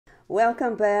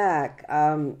Welcome back.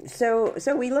 So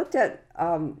we looked at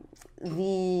how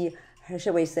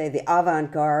shall we say, the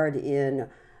avant-garde in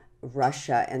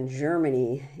Russia and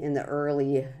Germany in the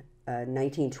early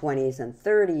 1920s and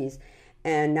 30s.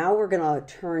 And now we're going to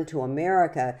turn to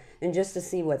America and just to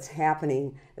see what's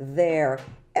happening there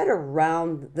at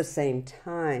around the same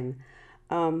time.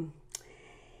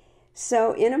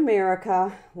 So in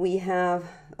America, we have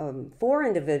four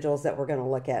individuals that we're going to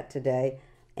look at today,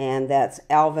 and that's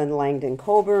Alvin, Langdon,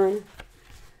 Coburn,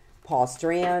 Paul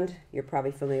Strand, you're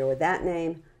probably familiar with that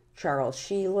name, Charles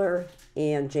Sheeler,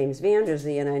 and James Van Der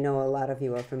Zee, and I know a lot of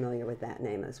you are familiar with that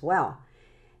name as well.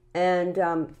 And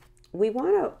we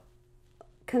want to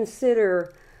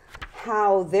consider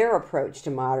how their approach to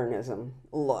modernism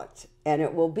looked, and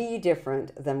it will be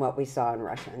different than what we saw in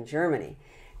Russia and Germany.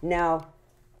 Now,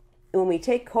 when we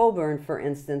take Coburn, for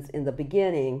instance, in the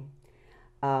beginning,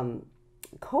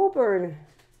 Coburn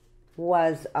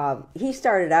was, he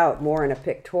started out more in a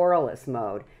pictorialist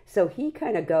mode, so he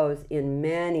kind of goes in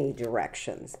many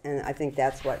directions, and I think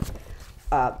that's what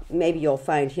maybe you'll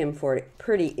find him for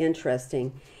pretty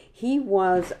interesting. He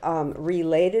was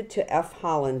related to F.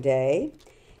 Hollanday,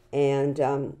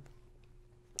 and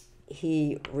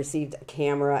he received a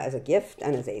camera as a gift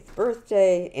on his 8th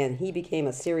birthday, and he became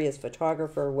a serious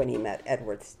photographer when he met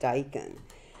Edward Steichen.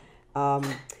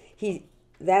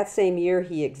 That same year,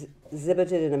 he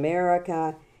exhibited in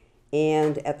America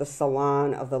and at the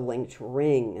Salon of the Linked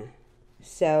Ring.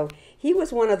 So he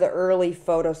was one of the early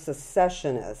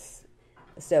photo-secessionists.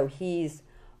 So he's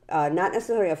not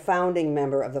necessarily a founding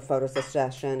member of the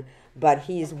photo-secession, but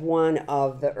he's one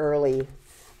of the early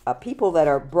people that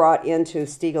are brought into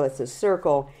Stieglitz's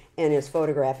circle and is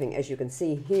photographing, as you can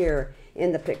see here,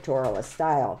 in the pictorialist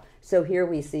style. So here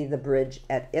we see the bridge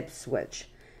at Ipswich.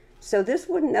 So this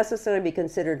wouldn't necessarily be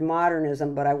considered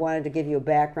modernism, but I wanted to give you a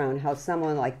background how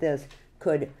someone like this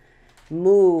could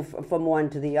move from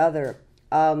one to the other.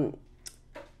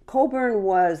 Coburn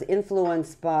was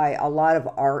influenced by a lot of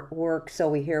artwork. So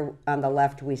we here on the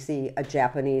left, we see a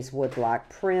Japanese woodblock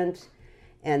print,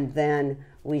 and then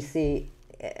we see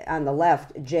on the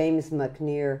left, James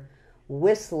McNear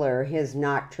Whistler, his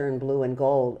Nocturne Blue and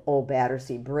Gold, Old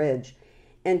Battersea Bridge.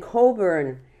 And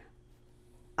Coburn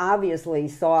obviously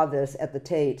saw this at the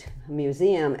Tate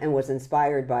Museum and was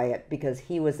inspired by it because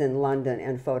he was in London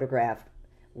and photographed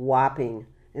Wapping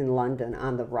in London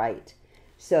on the right.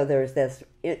 So there's this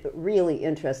really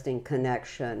interesting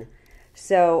connection.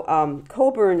 So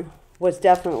Coburn was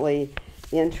definitely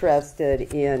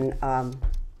interested in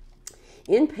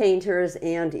painters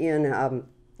and in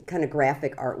kind of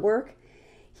graphic artwork.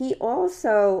 He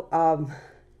also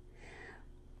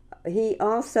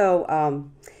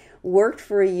worked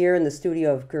for a year in the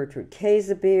studio of Gertrude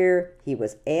Casimir. He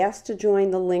was asked to join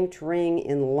the Linked Ring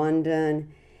in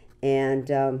London,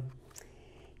 and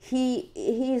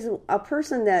he's a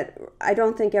person that I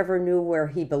don't think ever knew where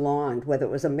he belonged, whether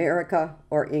it was America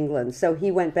or England. So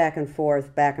he went back and forth,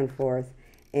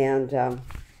 and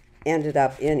ended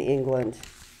up in England.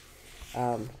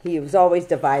 He was always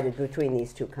divided between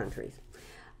these two countries.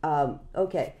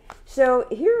 Okay, so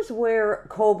here's where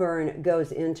Coburn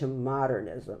goes into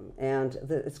modernism, and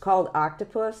it's called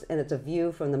Octopus, and it's a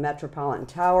view from the Metropolitan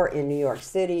Tower in New York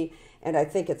City, and I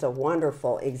think it's a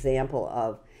wonderful example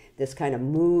of this kind of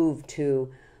move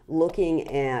to looking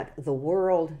at the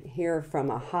world here from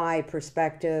a high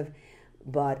perspective,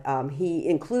 but he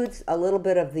includes a little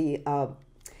bit of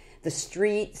the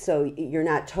street, so you're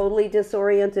not totally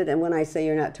disoriented. And when I say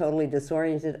you're not totally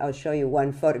disoriented, I'll show you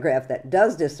one photograph that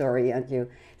does disorient you.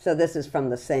 So this is from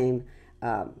the same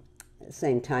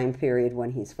time period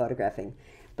when he's photographing.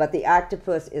 But the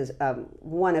octopus is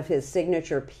one of his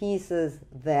signature pieces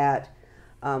that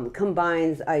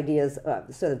combines ideas,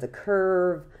 sort of the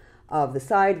curve of the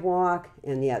sidewalk,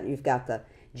 and yet you've got the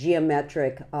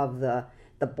geometric of the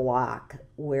block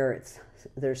where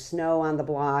there's snow on the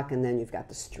block, and then you've got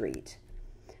the street.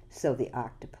 So the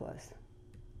octopus.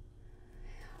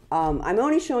 I'm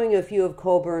only showing you a few of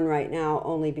Coburn right now,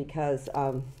 only because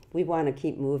we want to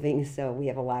keep moving, so we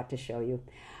have a lot to show you.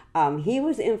 He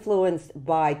was influenced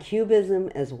by Cubism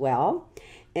as well,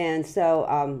 and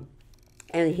so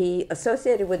and he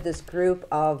associated with this group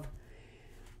of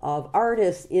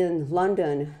artists in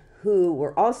London who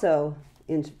were also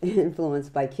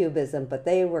influenced by Cubism, but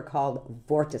they were called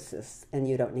vorticists, and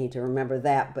you don't need to remember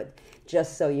that, but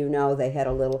just so you know, they had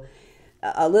a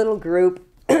little group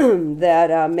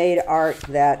that made art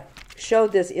that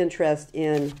showed this interest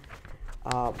in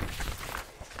kind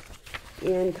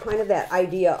of that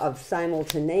idea of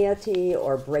simultaneity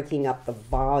or breaking up the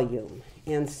volume.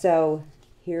 And so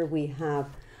here we have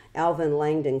Alvin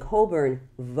Langdon Coburn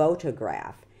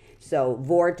photograph. So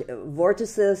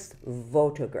vorticist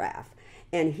photograph.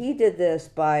 And he did this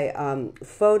by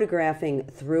photographing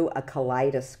through a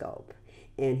kaleidoscope.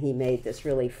 And he made this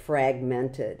really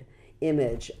fragmented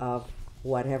image of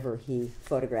whatever he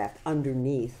photographed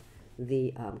underneath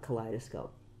the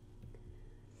kaleidoscope.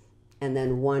 And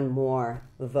then one more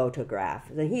photograph.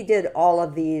 Then he did all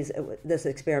of this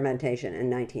experimentation in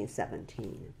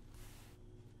 1917.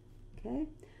 Okay?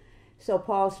 So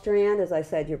Paul Strand, as I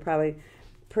said, you're probably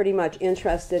pretty much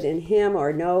interested in him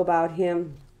or know about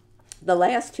him. The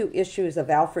last two issues of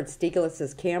Alfred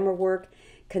Stieglitz's camera work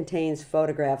contains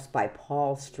photographs by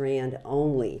Paul Strand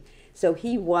only. So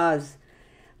he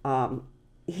caught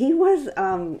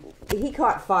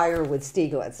fire with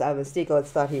Stieglitz. Stieglitz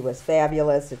thought he was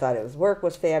fabulous. He thought his work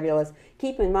was fabulous.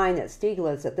 Keep in mind that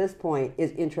Stieglitz at this point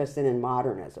is interested in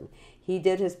modernism. He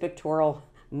did his pictorial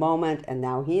moment, and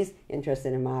now he's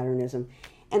interested in modernism.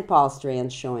 And Paul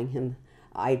Strand's showing him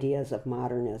ideas of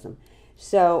modernism.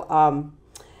 So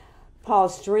Paul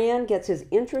Strand gets his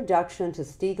introduction to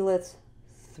Stieglitz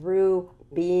through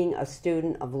being a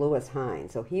student of Lewis Hine.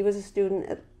 So he was a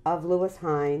student of Lewis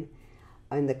Hine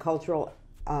in the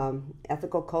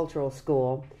ethical cultural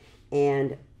school,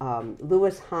 and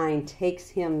Lewis Hine takes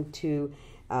him to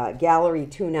Gallery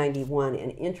 291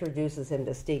 and introduces him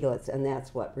to Stieglitz, and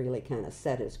that's what really kind of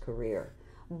set his career.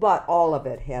 But all of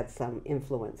it had some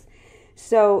influence.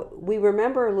 So we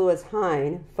remember Lewis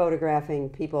Hine photographing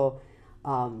people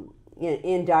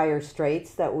in dire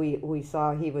straits that we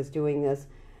saw he was doing this,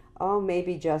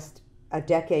 maybe just a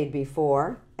decade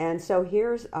before. And so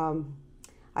here's,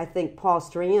 I think, Paul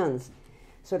Strand's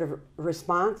sort of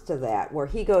response to that, where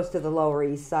he goes to the Lower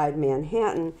East Side,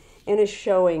 Manhattan, and is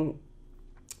showing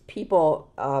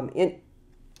people in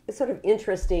sort of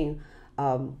interesting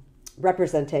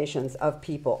representations of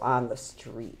people on the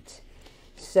street.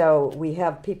 So we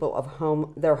have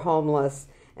people they're homeless,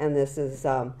 and this is,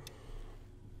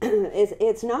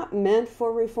 it's not meant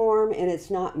for reform, and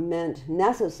it's not meant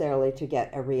necessarily to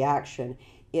get a reaction.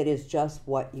 It is just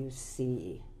what you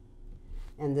see.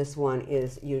 And this one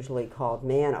is usually called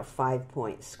Man of 5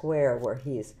 Point Square, where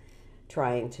he's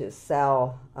trying to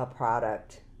sell a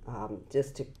product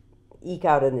just to eke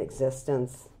out an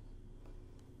existence.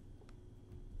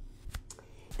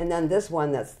 And then this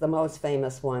one, that's the most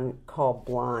famous one, called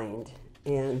Blind.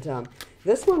 And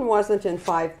this one wasn't in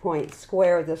 5 Point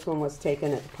Square. This one was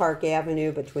taken at Park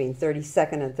Avenue between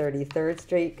 32nd and 33rd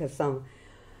Street, because some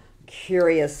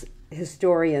curious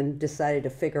historian decided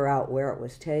to figure out where it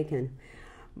was taken.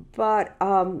 But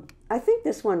I think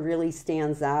this one really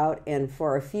stands out, and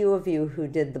for a few of you who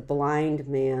did the Blind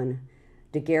Man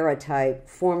daguerreotype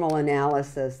formal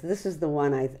analysis, this is the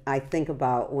one I think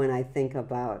about when I think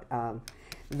about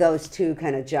those two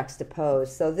kind of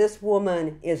juxtaposed. So this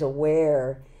woman is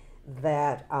aware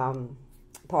that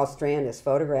Paul Strand is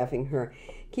photographing her.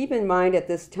 Keep in mind at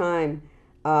this time,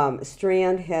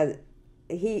 Strand had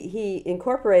he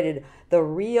incorporated the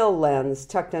real lens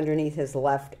tucked underneath his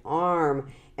left arm,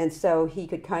 and so he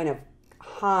could kind of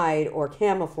hide or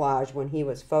camouflage when he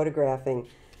was photographing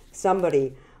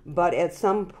somebody. But at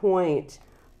some point,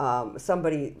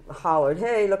 somebody hollered,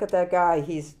 "Hey, look at that guy,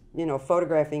 he's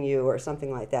photographing you," or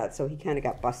something like that. So he kind of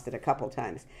got busted a couple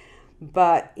times.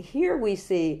 But here we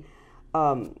see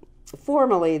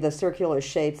formally the circular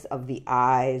shapes of the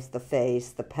eyes, the face,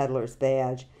 the peddler's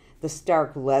badge, the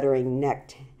stark lettering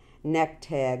neck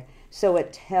tag. So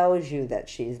it tells you that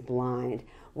she's blind.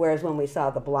 Whereas when we saw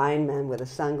the blind men with the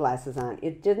sunglasses on,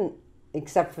 it didn't,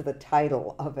 except for the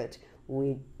title of it,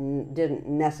 we didn't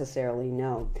necessarily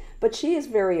know. But she is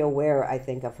very aware, I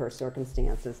think, of her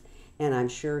circumstances, and I'm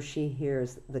sure she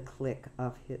hears the click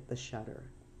of the shutter.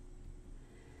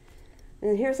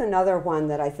 And here's another one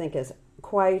that I think is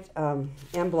quite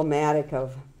emblematic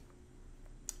of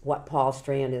what Paul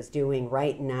Strand is doing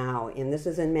right now. And this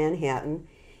is in Manhattan,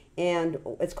 and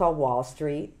it's called Wall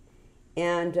Street.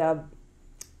 And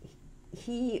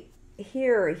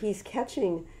he's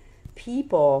catching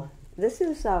people. This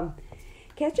is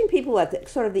catching people at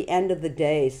sort of the end of the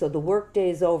day. So the work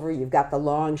day's over. You've got the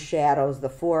long shadows, the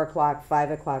 4 o'clock,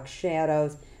 5 o'clock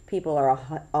shadows. People are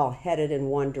all headed in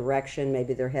one direction.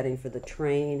 Maybe they're heading for the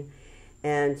train.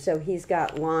 And so he's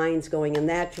got lines going in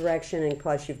that direction, and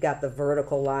plus you've got the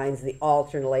vertical lines, the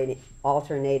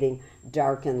alternating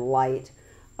dark and light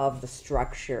of the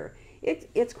structure.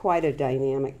 It's quite a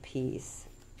dynamic piece.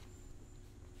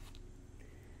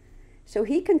 So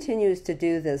he continues to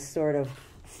do this sort of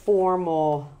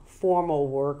formal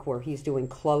work where he's doing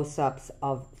close-ups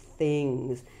of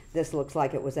things. This looks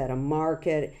like it was at a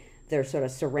market. They're sort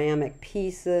of ceramic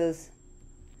pieces.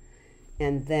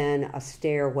 and then a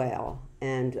stairwell,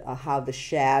 and how the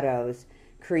shadows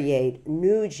create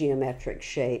new geometric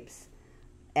shapes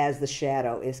as the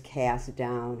shadow is cast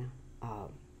down.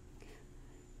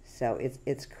 So it's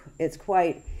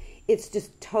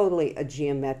just totally a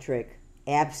geometric,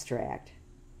 abstract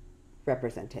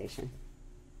representation.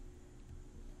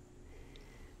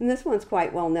 And this one's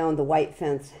quite well known, The White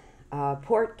Fence,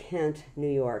 Port Kent,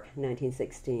 New York,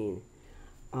 1916.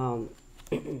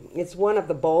 It's one of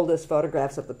the boldest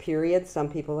photographs of the period, some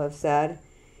people have said.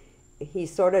 He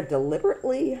sort of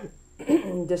deliberately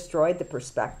destroyed the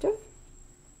perspective.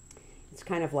 It's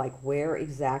kind of like, where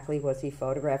exactly was he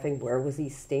photographing? Where was he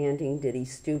standing? Did he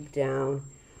stoop down?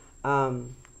 So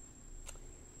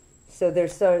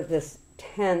there's sort of this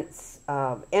tense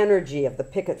energy of the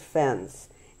picket fence,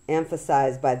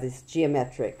 emphasized by these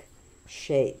geometric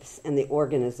shapes and the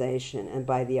organization, and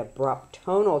by the abrupt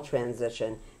tonal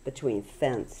transition between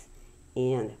fence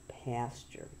and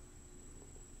pasture.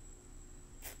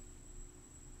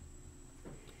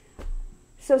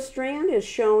 So Strand is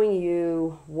showing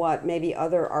you what maybe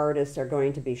other artists are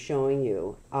going to be showing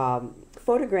you,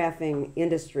 photographing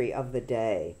industry of the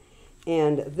day.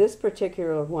 And this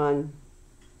particular one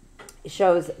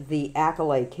shows the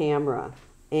Accolade camera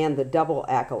and the double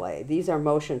Accolade. These are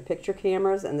motion picture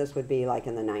cameras, and this would be like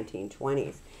in the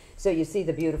 1920s. So you see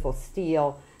the beautiful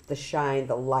steel, the shine,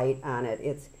 the light on it.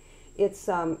 It's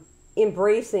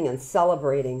embracing and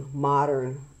celebrating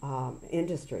modern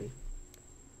industry.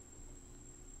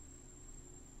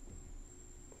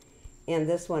 And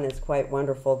this one is quite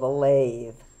wonderful, the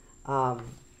lathe.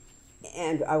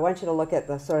 And I want you to look at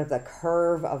the sort of the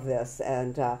curve of this.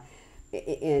 And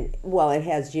it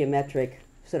has geometric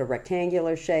sort of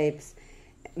rectangular shapes,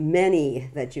 many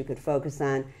that you could focus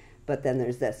on. But then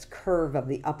there's this curve of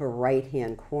the upper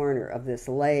right-hand corner of this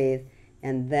lathe.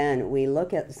 And then we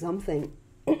look at something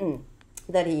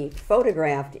that he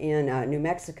photographed in New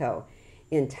Mexico,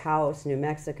 in Taos, New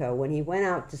Mexico, when he went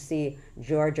out to see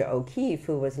Georgia O'Keeffe,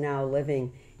 who was now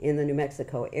living in the New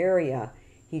Mexico area.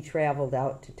 He traveled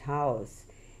out to Taos.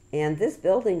 And this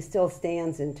building still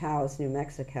stands in Taos, New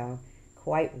Mexico.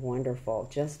 Quite wonderful.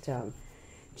 Just a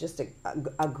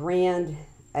grand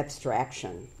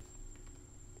abstraction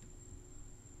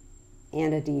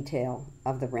and a detail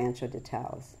of the Rancho de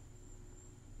Taos.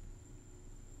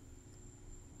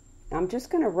 I'm just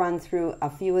going to run through a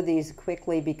few of these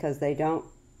quickly because they don't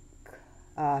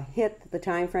hit the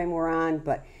time frame we're on,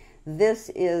 but this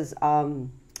is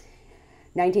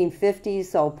 1950s,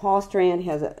 so Paul Strand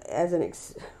has a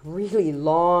really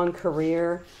long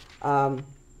career.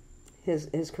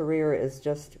 His career is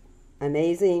just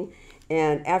amazing,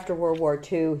 and after World War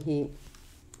II, he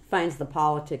finds the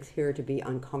politics here to be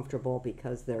uncomfortable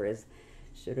because there is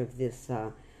sort of this,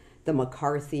 the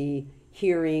McCarthy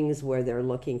hearings where they're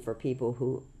looking for people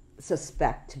who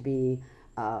suspect to be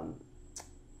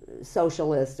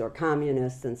socialists or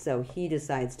communists, and so he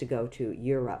decides to go to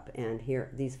Europe, and here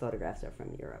these photographs are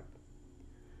from Europe.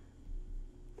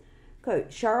 Okay,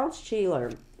 Charles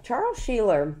Sheeler. Charles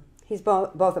Sheeler, he's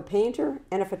both a painter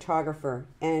and a photographer,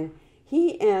 and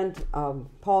he and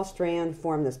Paul Strand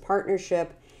form this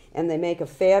partnership, and they make a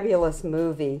fabulous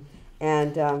movie,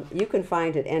 and you can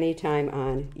find it anytime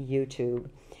on YouTube.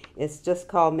 It's just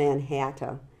called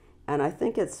Manhattan, and I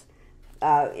think it's,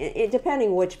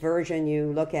 depending which version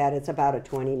you look at, it's about a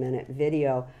 20-minute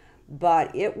video,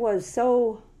 but it was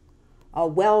so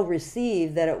well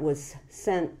received that it was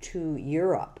sent to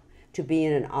Europe to be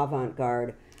in an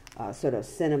avant-garde sort of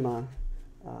cinema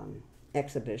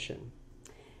exhibition.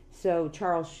 So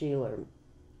Charles Sheeler.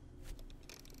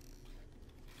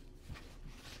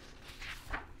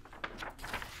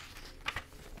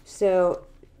 So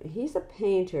he's a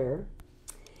painter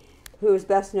who is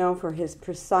best known for his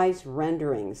precise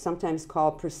renderings, sometimes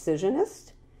called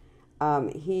precisionist.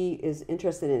 He is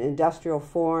interested in industrial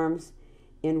forms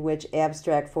in which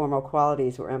abstract formal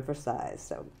qualities were emphasized.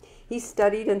 So he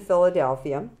studied in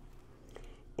Philadelphia,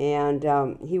 and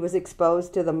he was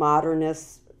exposed to the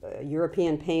modernist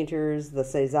European painters, the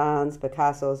Cézannes,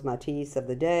 Picassos, Matisse of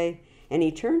the day, and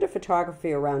he turned to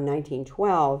photography around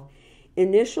 1912.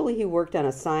 Initially, he worked on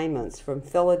assignments from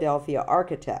Philadelphia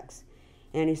architects,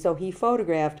 and so he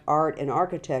photographed art and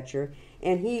architecture,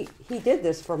 and he did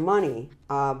this for money,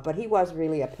 but he was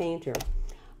really a painter.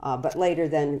 But later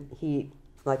then, he,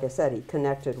 like I said, he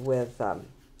connected with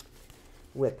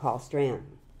Paul Strand.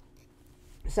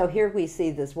 So here we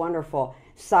see this wonderful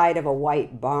side of a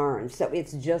white barn. So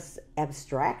it's just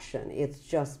abstraction. It's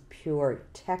just pure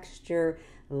texture,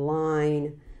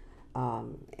 line,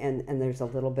 and there's a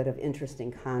little bit of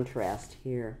interesting contrast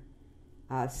here.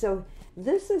 So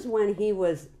this is when he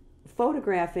was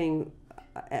photographing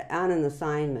on an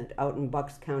assignment out in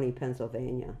Bucks County,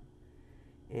 Pennsylvania.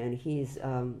 And he's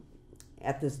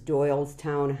at this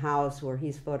Doylestown house where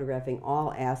he's photographing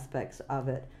all aspects of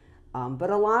it. But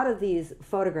a lot of these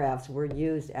photographs were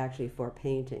used actually for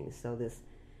paintings. So this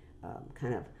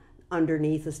kind of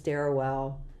underneath a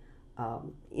stairwell,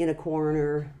 in a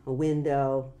corner, a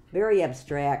window, very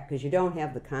abstract because you don't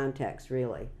have the context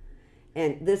really.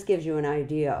 And this gives you an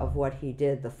idea of what he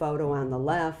did. The photo on the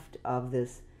left of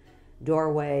this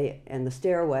doorway and the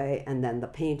stairway, and then the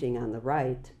painting on the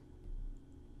right.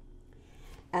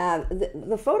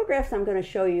 The photographs I'm going to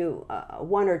show you,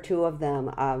 one or two of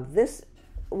them. This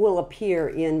will appear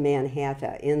in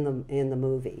Manhattan in the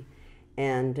movie,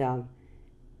 and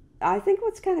I think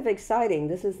what's kind of exciting.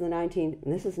 This is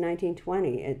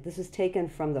 1920. This is taken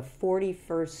from the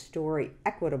 41st story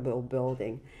Equitable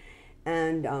Building.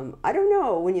 And I don't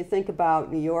know, when you think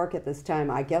about New York at this time,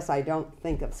 I guess I don't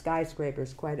think of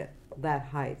skyscrapers quite at that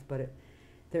height, but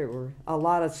there were a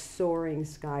lot of soaring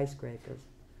skyscrapers.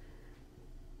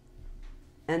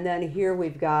 And then here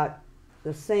we've got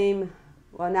the same,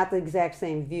 well, not the exact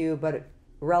same view, but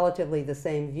relatively the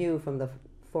same view from the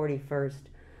 41st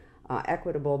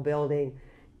Equitable Building.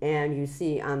 And you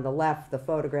see on the left the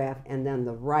photograph, and then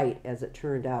the right as it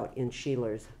turned out in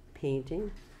Sheeler's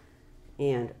painting.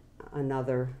 And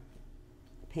another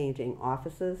painting,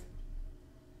 offices.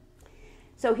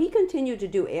 So he continued to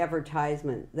do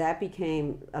advertisement. That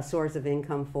became a source of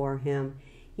income for him.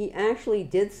 He actually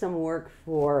did some work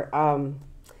for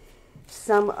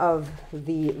some of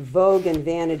the Vogue and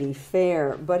Vanity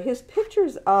Fair, but his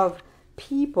pictures of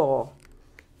people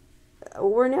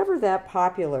were never that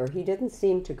popular. He didn't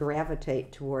seem to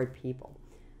gravitate toward people.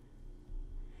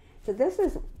 So this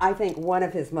is, I think, one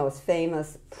of his most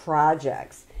famous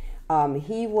projects.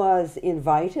 He was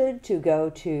invited to go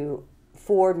to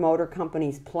Ford Motor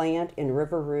Company's plant in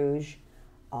River Rouge,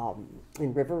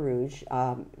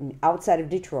 outside of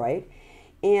Detroit.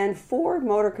 And Ford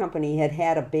Motor Company had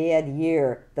had a bad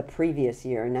year the previous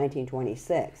year in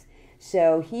 1926.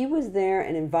 So he was there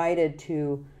and invited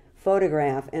to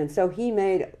photograph. And so he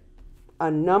made a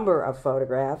number of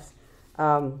photographs.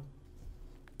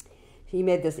 He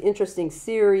made this interesting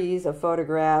series of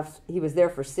photographs. He was there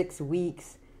for 6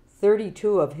 weeks.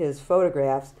 32 of his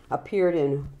photographs appeared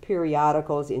in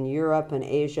periodicals in Europe and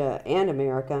Asia and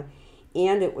America,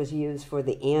 and it was used for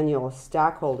the annual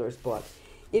Stockholders Book.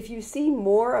 If you see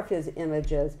more of his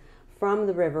images from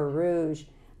the River Rouge,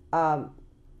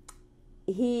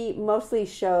 he mostly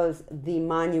shows the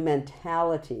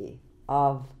monumentality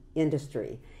of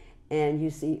industry. And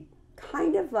you see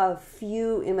kind of a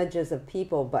few images of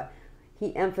people, but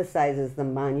he emphasizes the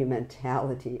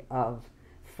monumentality of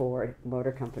Ford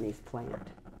Motor Company's plant.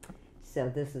 So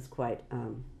this is quite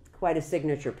a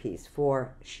signature piece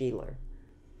for Sheeler.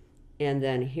 And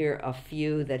then here a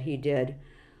few that he did.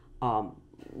 I'm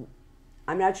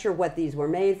not sure what these were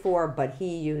made for, but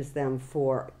he used them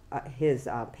for his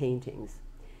paintings.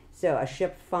 So a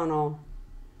ship funnel,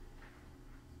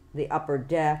 the upper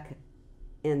deck,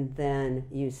 and then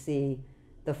you see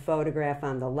the photograph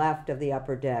on the left of the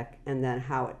upper deck, and then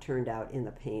how it turned out in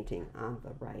the painting on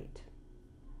the right.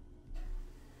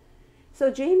 So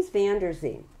James Van Der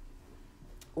Zee,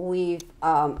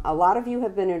 a lot of you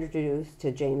have been introduced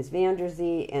to James Van Der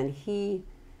Zee, and he,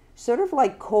 sort of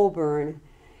like Coburn,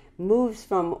 moves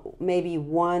from maybe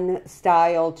one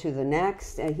style to the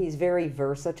next, and he's very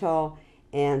versatile.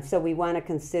 And so we want to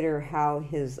consider how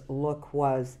his look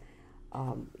was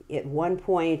at one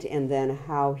point, and then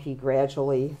how he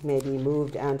gradually maybe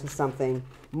moved on to something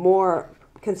more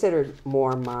considered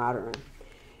more modern.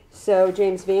 So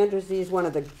James Van Der Zee is one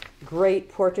of the great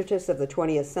portraitists of the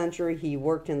 20th century. He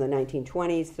worked in the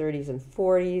 1920s, 30s, and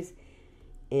 40s,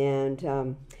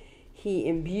 and he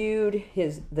imbued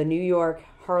the New York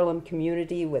Harlem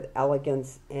community with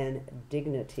elegance and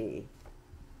dignity.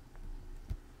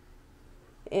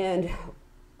 And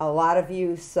a lot of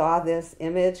you saw this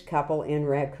image, couple in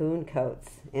raccoon coats,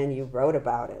 and you wrote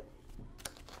about it.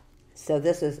 So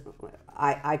this is,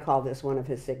 I call this one of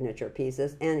his signature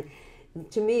pieces. And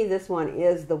to me, this one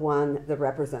is the one that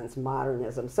represents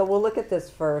modernism. So we'll look at this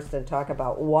first and talk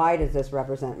about why does this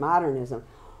represent modernism.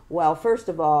 Well, first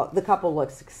of all, the couple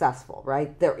looks successful,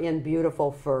 right? They're in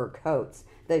beautiful fur coats.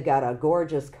 They've got a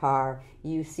gorgeous car.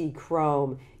 You see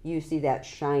chrome. You see that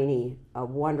shiny,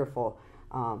 wonderful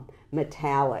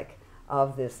metallic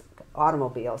of this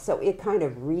automobile. So it kind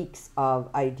of reeks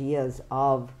of ideas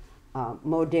of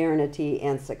modernity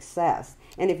and success.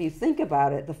 And if you think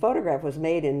about it, the photograph was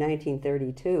made in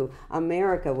 1932.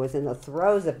 America was in the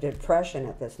throes of depression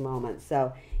at this moment,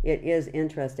 so it is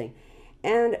interesting.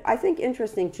 And I think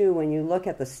interesting too when you look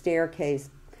at the staircase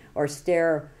or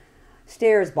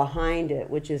stairs behind it,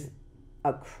 which is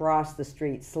across the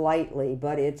street slightly,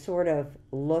 but it sort of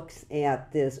looks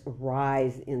at this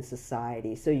rise in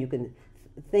society. So you can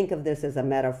think of this as a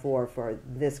metaphor for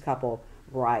this couple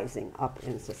rising up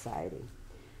in society.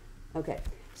 Okay,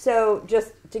 so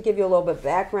just to give you a little bit of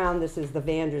background, this is the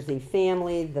Vanderzee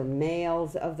family, the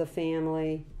males of the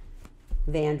family,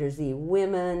 Vanderzee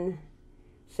women.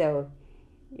 So,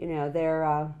 you know, they're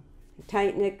a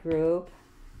tight-knit group.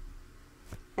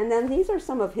 And then these are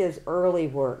some of his early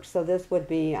works. So this would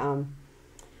be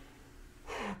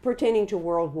pertaining to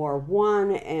World War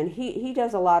I, and he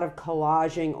does a lot of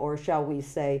collaging, or shall we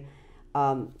say,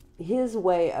 his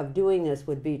way of doing this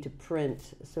would be to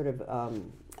print sort of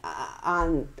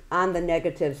on the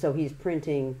negative. So he's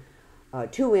printing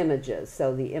two images.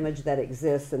 So the image that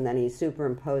exists, and then he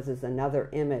superimposes another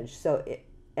image. So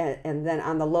and then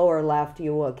on the lower left,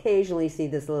 you will occasionally see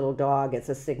this little dog. It's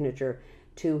a signature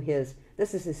to his.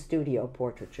 This is his studio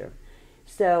portraiture.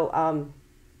 So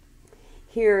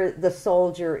here the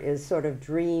soldier is sort of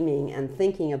dreaming and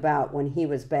thinking about when he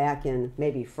was back in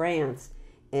maybe France,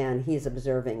 and he's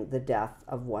observing the death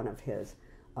of one of his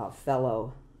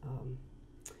fellow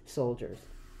soldiers.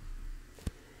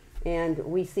 And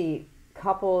we see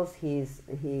couples. He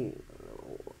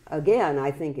again, I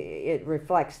think it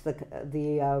reflects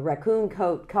the raccoon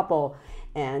coat couple,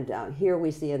 and here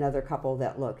we see another couple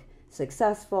that look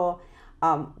successful.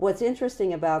 What's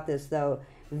interesting about this, though,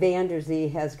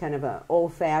 Vanderzee has kind of an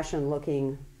old-fashioned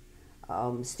looking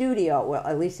studio. Well,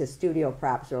 at least his studio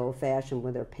props are old-fashioned,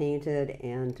 where they're painted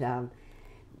and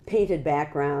painted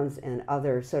backgrounds and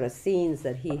other sort of scenes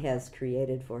that he has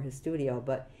created for his studio.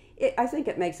 But I think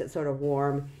it makes it sort of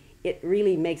warm. It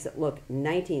really makes it look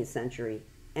 19th century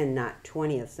and not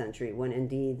 20th century, when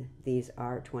indeed these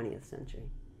are 20th century.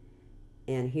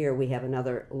 And here we have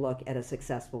another look at a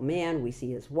successful man. We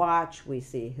see his watch, we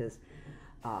see his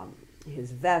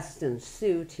vest and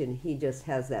suit, and he just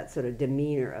has that sort of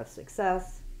demeanor of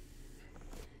success.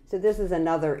 So this is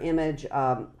another image,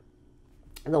 the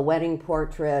wedding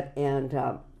portrait,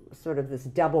 and sort of this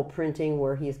double printing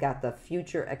where he's got the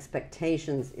future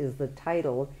expectations is the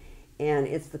title, and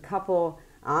it's the couple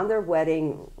on their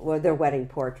wedding, or their wedding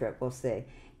portrait, we'll say.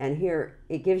 And here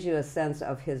it gives you a sense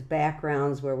of his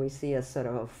backgrounds, where we see a sort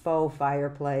of a faux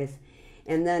fireplace.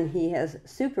 And then he has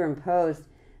superimposed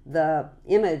the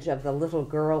image of the little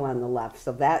girl on the left.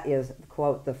 So that is,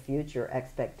 quote, the future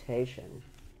expectation.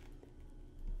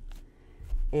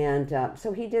 And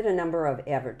so he did a number of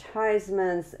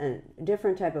advertisements and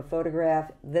different type of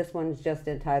photograph. This one's just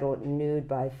entitled Nude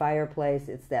by Fireplace.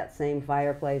 It's that same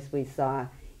fireplace we saw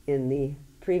in the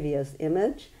previous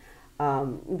image.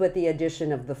 But the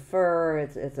addition of the fur,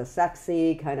 it's a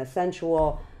sexy, kind of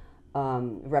sensual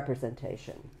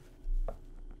representation.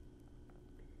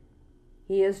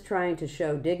 He is trying to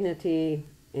show dignity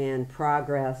and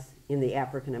progress in the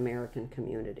African American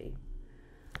community.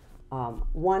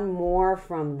 One more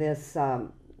from this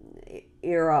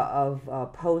era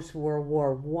of post-World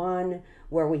War I,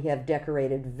 where we have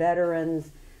decorated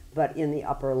veterans, but in the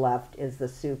upper left is the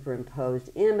superimposed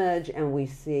image, and we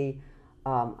see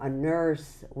a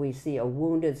nurse, we see a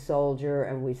wounded soldier,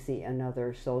 and we see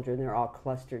another soldier, and they're all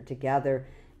clustered together.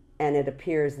 And it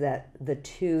appears that the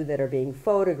two that are being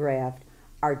photographed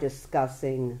are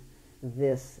discussing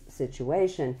this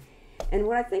situation. And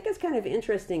what I think is kind of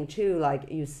interesting, too,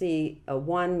 like you see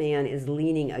one man is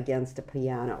leaning against a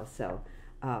piano. So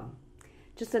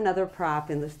just another prop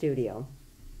in the studio.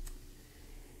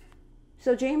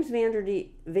 So James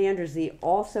Vanderzee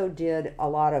also did a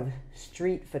lot of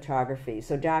street photography,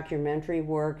 so documentary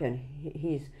work, and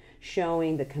he's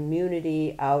showing the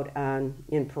community out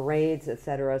in parades,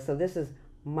 etc. So this is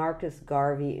Marcus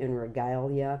Garvey in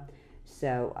regalia.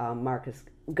 So Marcus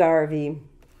Garvey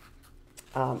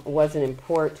was an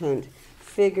important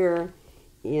figure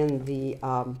in the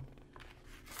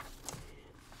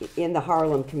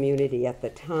Harlem community at the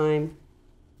time.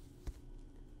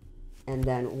 And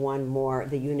then one more,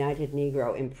 the United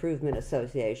Negro Improvement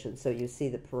Association. So you see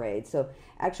the parade. So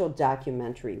actual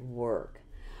documentary work.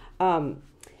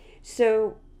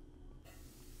 So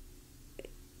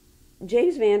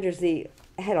James Vanderzee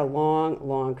had a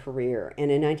long career.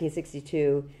 And in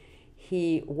 1962,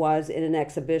 he was in an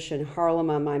exhibition, Harlem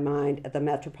on My Mind, at the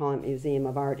Metropolitan Museum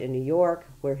of Art in New York,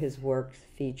 where his works were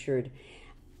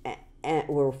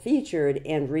featured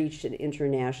and reached an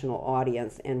international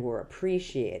audience and were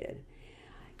appreciated.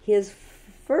 His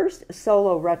first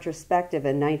solo retrospective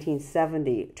in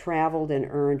 1970 traveled and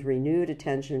earned renewed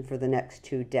attention for the next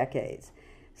 2 decades.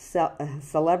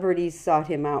 Celebrities sought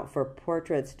him out for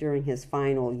portraits during his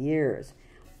final years.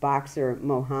 Boxer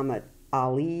Muhammad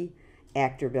Ali,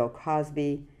 actor Bill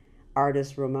Cosby,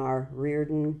 artist Ramar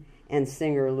Reardon, and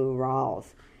singer Lou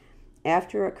Rawls.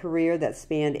 After a career that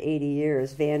spanned 80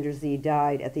 years, Van der Zee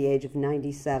died at the age of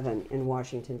 97 in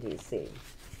Washington, D.C.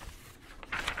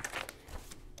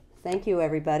 Thank you,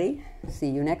 everybody. See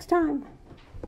you next time.